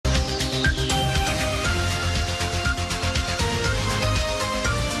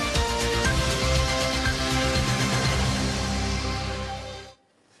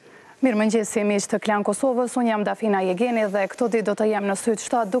Mirë mëngjesi miq të Klan Kosovës, unë jam Dafina Jegeni dhe këto ditë do të jem në Syte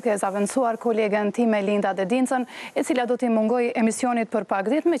 7 duke zaventsuar kolegen time Linda Dedincën, e cila do t'i mungoj emisionit për pak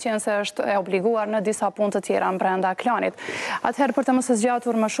ditë, meqense është e obliguar në disa punë të tjera brenda klanit. Atëherë për të mos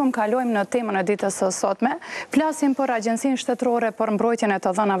zgjatur më shumë, kalojmë në temën e ditës së sotme. Flasim për Agjencinë Shtetërore për Mbrojtjen e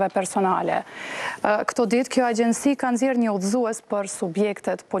të Dhënave Personale. Këto ditë kjo agjenci ka nxjerrë një udhëzues për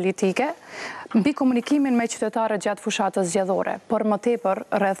subjektet politike mbi komunikimin me qytetarët gjatë fushatës zgjedhore. Por më tepër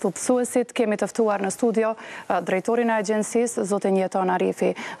rreth udhëzuesit kemi të ftuar në studio drejtorin e agjencisë, zotin Jeton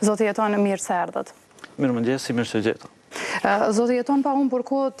Arifi. Zoti Jeton, mirë se erdhët. Mirëmëngjesi, mirë se gjetëm. Zoti Jeton, pa humbur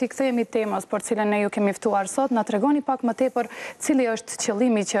kohë t'i kthehemi temës për cilën ne ju kemi ftuar sot, na tregoni pak më tepër cili është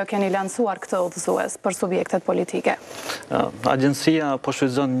qëllimi që keni lancuar këtë udhëzues për subjektet politike. Agjencia po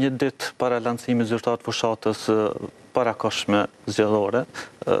shfrytëzon një ditë para lancimit zyrtar të fushatës parakohshme zgjedhore,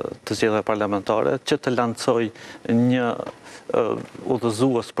 të zgjedhjeve parlamentare, që të lancoj një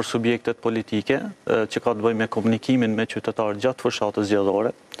udhëzues për subjektet politike që ka të bëjë me komunikimin me qytetarët gjatë fushatës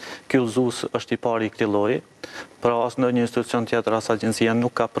zgjedhore. Ky udhëzues është i pari i këtij lloji, pra as në një institucion tjetër as agjencia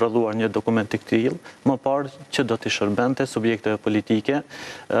nuk ka prodhuar një dokument të tillë, më parë që do t'i shërbente subjekteve politike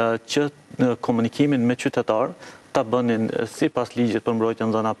që në komunikimin me qytetarë ta bënin sipas ligjit për mbrojtjen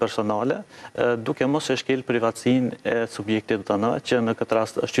e dhënave personale, duke mos e shkel privatësinë e subjektit dhënave, që në këtë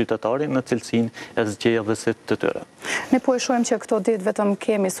rast është qytetari në cilësinë e zgjedhësit të tyre. Ne po e shohim që këto ditë vetëm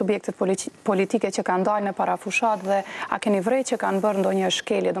kemi subjektet politike që kanë dalë në para fushat dhe a keni vërejtë që kanë bërë ndonjë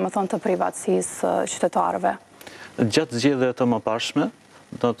shkelje, domethënë të privatësisë qytetarëve? Gjatë zgjedhjeve të mëparshme,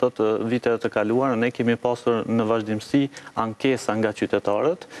 do të thotë vitet të kaluara, ne kemi pasur në vazhdimsi ankesa nga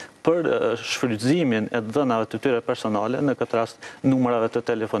qytetarët për shfrytëzimin e dhënave të tyre personale, në këtë rast numrave të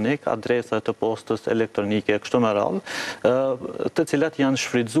telefonik, adresave të postës elektronike, kështu me radhë, të cilat janë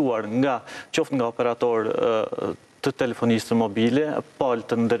shfrytëzuar qoftë nga operator të telefonisë mobile, palë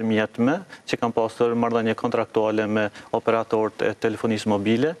të ndërmjetme, që kanë pasur marrëdhënie kontraktuale me operatorët e telefonisë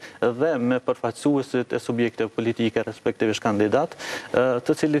mobile dhe me përfaqësuesit e subjekteve politike respektivisht kandidat,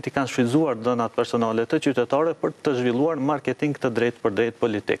 të cilët i kanë shfrytëzuar dhënat personale të qytetarëve për të zhvilluar marketing të drejtë për drejtë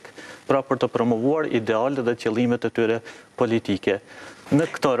politik, pra për të promovuar idealet dhe qëllimet e tyre politike. Në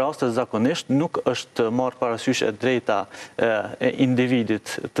këto raste zakonisht nuk është marrë parasysh e drejta e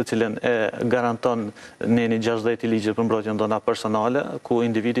individit, të cilën e garanton neni 60 i ligjit për mbrojtjen e dhënave personale, ku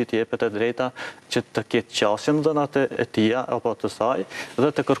individit i jepet e drejta që të ketë qasje në dhënat e tij apo të saj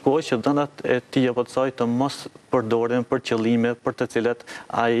dhe të kërkojë që dhënat e tij apo të saj të mos përdoren për qëllime për të cilat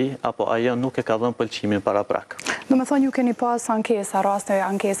ai apo ajo nuk e ka dhënë pëlqimin paraprak. Domethënë ju keni pas ankesa, raste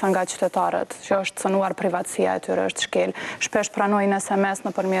ankesa nga qytetarët, që është cënuar privatësia e tyre, është shkel. Shpesh pranojnë SMS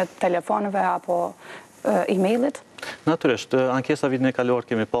nëpërmjet telefonëve apo e-mailit? Natyrisht, ankesa vitin e kaluar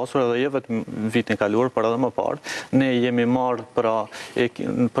kemi pasur edhe jo vetëm vitin e kaluar, por edhe më parë. Ne jemi marrë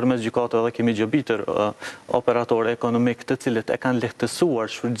përmes gjykatave dhe kemi gjobitur operatorë ekonomik të cilët e kanë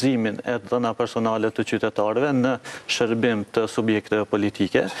lehtësuar shfrytëzimin e dhënave personale të qytetarëve në shërbim të subjekteve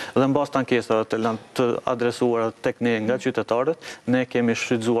politike dhe mbas të ankesave të adresuara tek ne nga qytetarët, ne kemi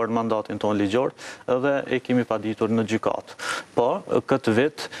shfrytëzuar mandatin tonë ligjor dhe e kemi paditur në gjykatë. Por këtë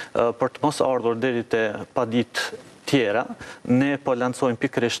vit, për të mos ardhur deri te paditë tjera, ne po lancojmë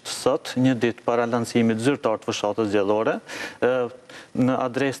pikërisht sot, një ditë para lancimit zyrtar të fushatës zgjedhore, në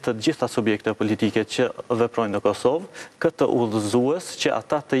adresë të gjitha subjekteve politike që veprojnë në Kosovë, këtë udhëzues që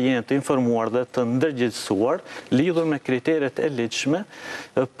ata të jenë të informuar dhe të ndërgjegjësuar lidhur me kriteret e ligjshme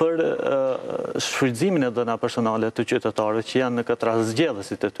për shfrytëzimin e dhënave personale të qytetarëve që janë në këtë rast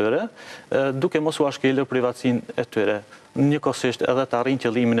zgjedhësit e tyre, duke mos u shkelur privatësinë e tyre. Njëkohësisht edhe të arrijnë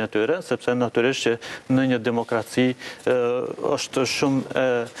qëllimin e tyre, sepse natyrisht që në një demokraci është shumë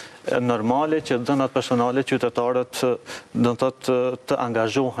normale që dhënat personale qytetarët do të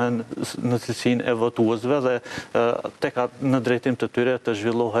angazhohen në cilësinë e votuesve dhe në drejtim të tyre të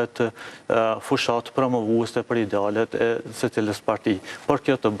zhvillohet fushat promovuese për idealet e secilës parti. Por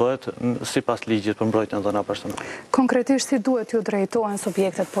kjo të bëhet sipas ligjit për mbrojtjen e dhënave personale. Konkretisht si duhet ju drejtohen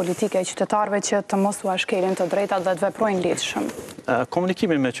subjektet politike e qytetarëve që të mos u shkelin të drejtat dhe të veprojnë ligjshëm?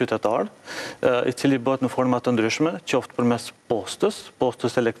 Komunikimi me qytetar, i cili bëhet në forma të ndryshme, qoftë përmes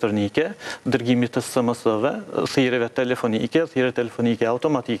postës elektronike, dërgimit të SMS-ve, thirrjeve telefonike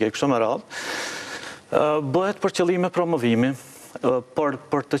automatike, kështu me radhë, bëhet për qëllime promovimi. Por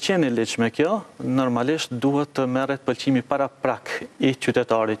për të qenë ligjshme kjo, normalisht duhet të merret pëlqimi paraprak i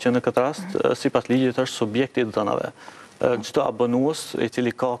qytetarit, që në këtë rast, sipas ligjit është subjekti i dhënave. Çdo abonues i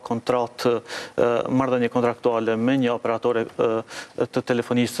cili ka kontratë, marrëdhënie kontraktuale me një operator të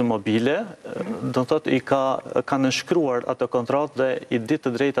telefonisë mobile, do të thotë i ka nënshkruar atë kontratë dhe i ditë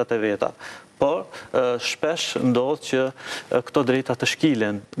të drejtat e veta. por shpesh ndodh që këto drejta të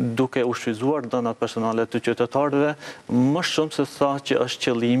shkilen duke u shfrytzuar dhënat personale të qytetarëve më shumë se sa që është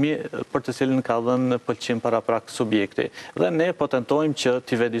qëllimi për të cilin ka dhënë pëlqim paraprak subjekti. Dhe ne po tentojmë që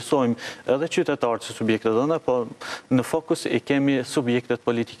t'i vedisojmë edhe qytetarët si subjekte dhëna, po në fokus i kemi subjektet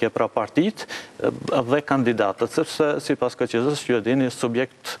politike pra partitë dhe kandidatët, sepse sipas KQZ-s ju e dini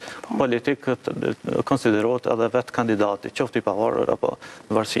subjekt politik konsiderohet edhe vetë kandidati, qoftë i pavarur apo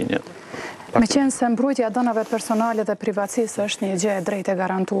varësinje. Me qenë se mbrojtja e dhënave personale dhe privatësisë është një gjë e drejtë e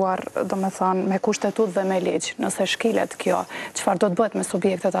garantuar, domethënë me kushtetut dhe me ligj. Nëse shkilet kjo, çfarë do të bëhet me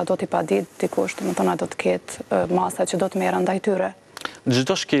subjektet, a do t'i padit dikush, domethënë a do të ketë masa që do të merren ndaj tyre?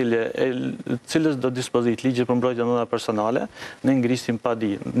 Çdo shkelje e cilës do dispozit ligji për mbrojtjen e dhënave personale, ne ngrisim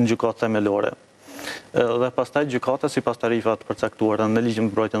padi në gjykatë themelore. Dhe pastaj gjykata sipas tarifave të përcaktuara në ligjin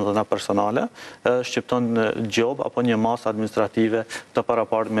për mbrojtjen e dhënave personale shqipton gjob apo një masë administrative të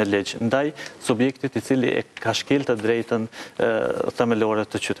paraparë me ligj ndaj subjektit i cili e ka shkel të drejtën themelore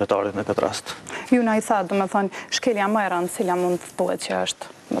të qytetarit në këtë rast. Ju na i tha, domethënë shkelja më e rëndë cila mund të thuhet që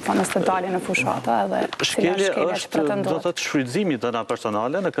është, domethënë nëse dalin në fushata edhe shkelja është do të thotë shfrytëzimi i dhënave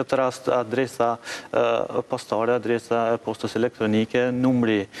personale, në këtë rast adresa postare, adresa e postës elektronike,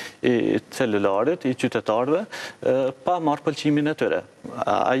 numri i celularit i qytetarëve pa marrë pëlqimin e tyre.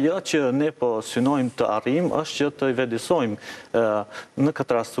 Ajo që ne po synojmë të arrijmë është që të vedisojmë në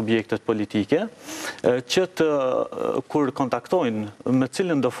këtë rast subjektet politike që kur kontaktojnë me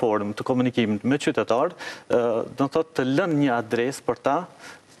cilën do formë të komunikimit me qytetar, do të thotë të lënë një adresë për ta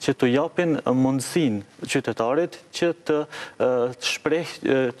që të japin mundësinë qytetarit që të shpreh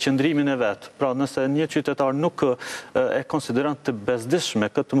qëndrimin e vetë. Pra nëse një qytetar nuk e konsideron të bezdishme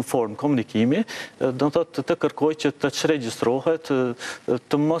këtë formë komunikimi, do të thotë të kërkojë që të çregjistrohet,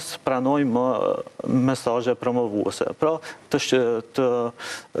 të mos pranojë më mesazhe promovuese. Pra të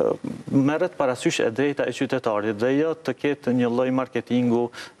merret parasysh e drejta e qytetarit dhe jo të ketë një lloj marketingu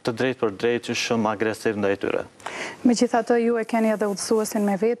të drejtë për drejtë shumë agresiv ndaj tyre. Megjithatë, ju e keni edhe udhësuesin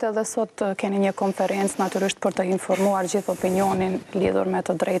me vete dhe sot keni një konferencë natyrisht për të informuar gjithë opinionin lidhur me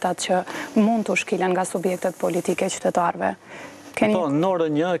të drejtat që mund të shkilen nga subjektet politike qytetarëve. Po, në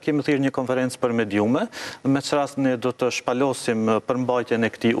orën 1 kemi thirrë një konferencë për mediume, me që rast ne do të shpalosim përmbajtjen e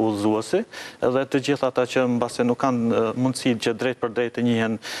këtij udhëzuesi, edhe të gjithë ata që mbase nuk kanë mundësi që drejt për drejt të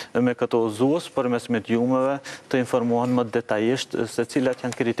njihen me këtë udhëzues, përmes mediumeve të informohen më detajisht se cilat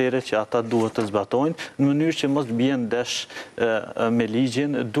janë kriteret që ata duhet të zbatojnë, në mënyrë që mos bien ndesh me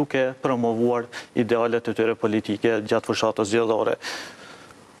ligjin duke promovuar idealet e tyre politike gjatë fushatës zgjedhore.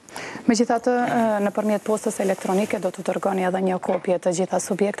 Megjithatë, nëpërmjet postës elektronike do të dërgoni edhe një kopje të gjitha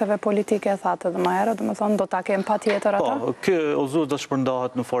subjekteve politike, thatë edhe më herët, domethënë do ta kemë patjetër ata? Po, ky udhëzues do të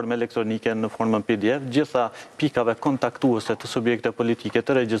shpërndahet në formë elektronike, në formën PDF, gjitha pikave kontaktuese të subjekte politike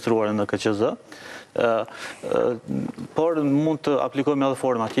të regjistruara në KQZ. Por mund të aplikojmë edhe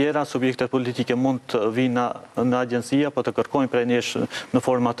forma tjera, subjektet politike mund të vinë në agjencia, po të kërkojnë prej nesh në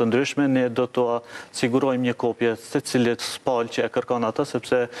forma të ndryshme, ne do të sigurojmë një kopje secilit spal që e kërkon atë,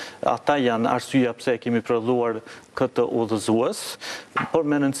 sepse ata janë arsyeja pse kemi prodhuar këtë udhëzues, por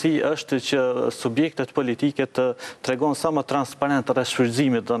me rëndësi është që subjektet politike të tregojnë sa më transparent rreth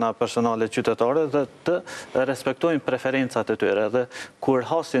shfrytëzimit dhënave personale qytetare dhe të respektojnë preferencat e tyre. Dhe kur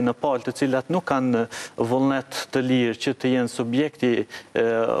hasin në palë të cilat nuk kanë vullnet të lirë që të jenë subjekti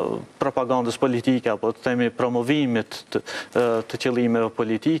propagandës politike apo të themi promovimit të qëllimeve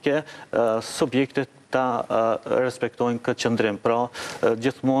politike, subjektet ta respektojnë këtë qëndrim. Pra,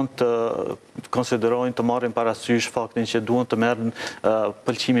 gjithmonë të konsiderojnë të marrin parasysh faktin që duhen të merren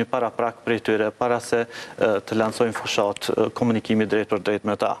pëlqimi paraprak prej tyre, para se të lancojnë fushat komunikimi drejt për drejt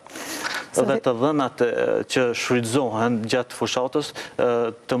me ta. Dhe të dhënat që shfrytëzohen gjatë fushatës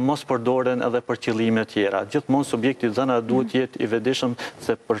të mos përdoren edhe për qëllime tjera. Gjithmonë subjekti i dhënave duhet jetë i vetëdijshëm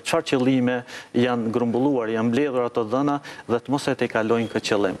se për çfarë qëllime janë grumbulluar, janë mbledhur ato dhëna dhe të mos e tejkalojnë këtë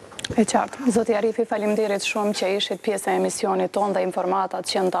qëllim. E qartë. Zoti Arifi, faleminderit shumë që ishit pjesë e emisionit tonë dhe informatat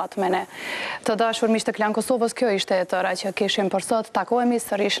që ndat me ne. Të dashur miq të Klan Kosovës, kjo ishte e tëra që kishim për sot. Takohemi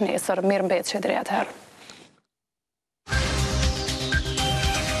sërish nesër. Mirëmbëjtje deri atëherë.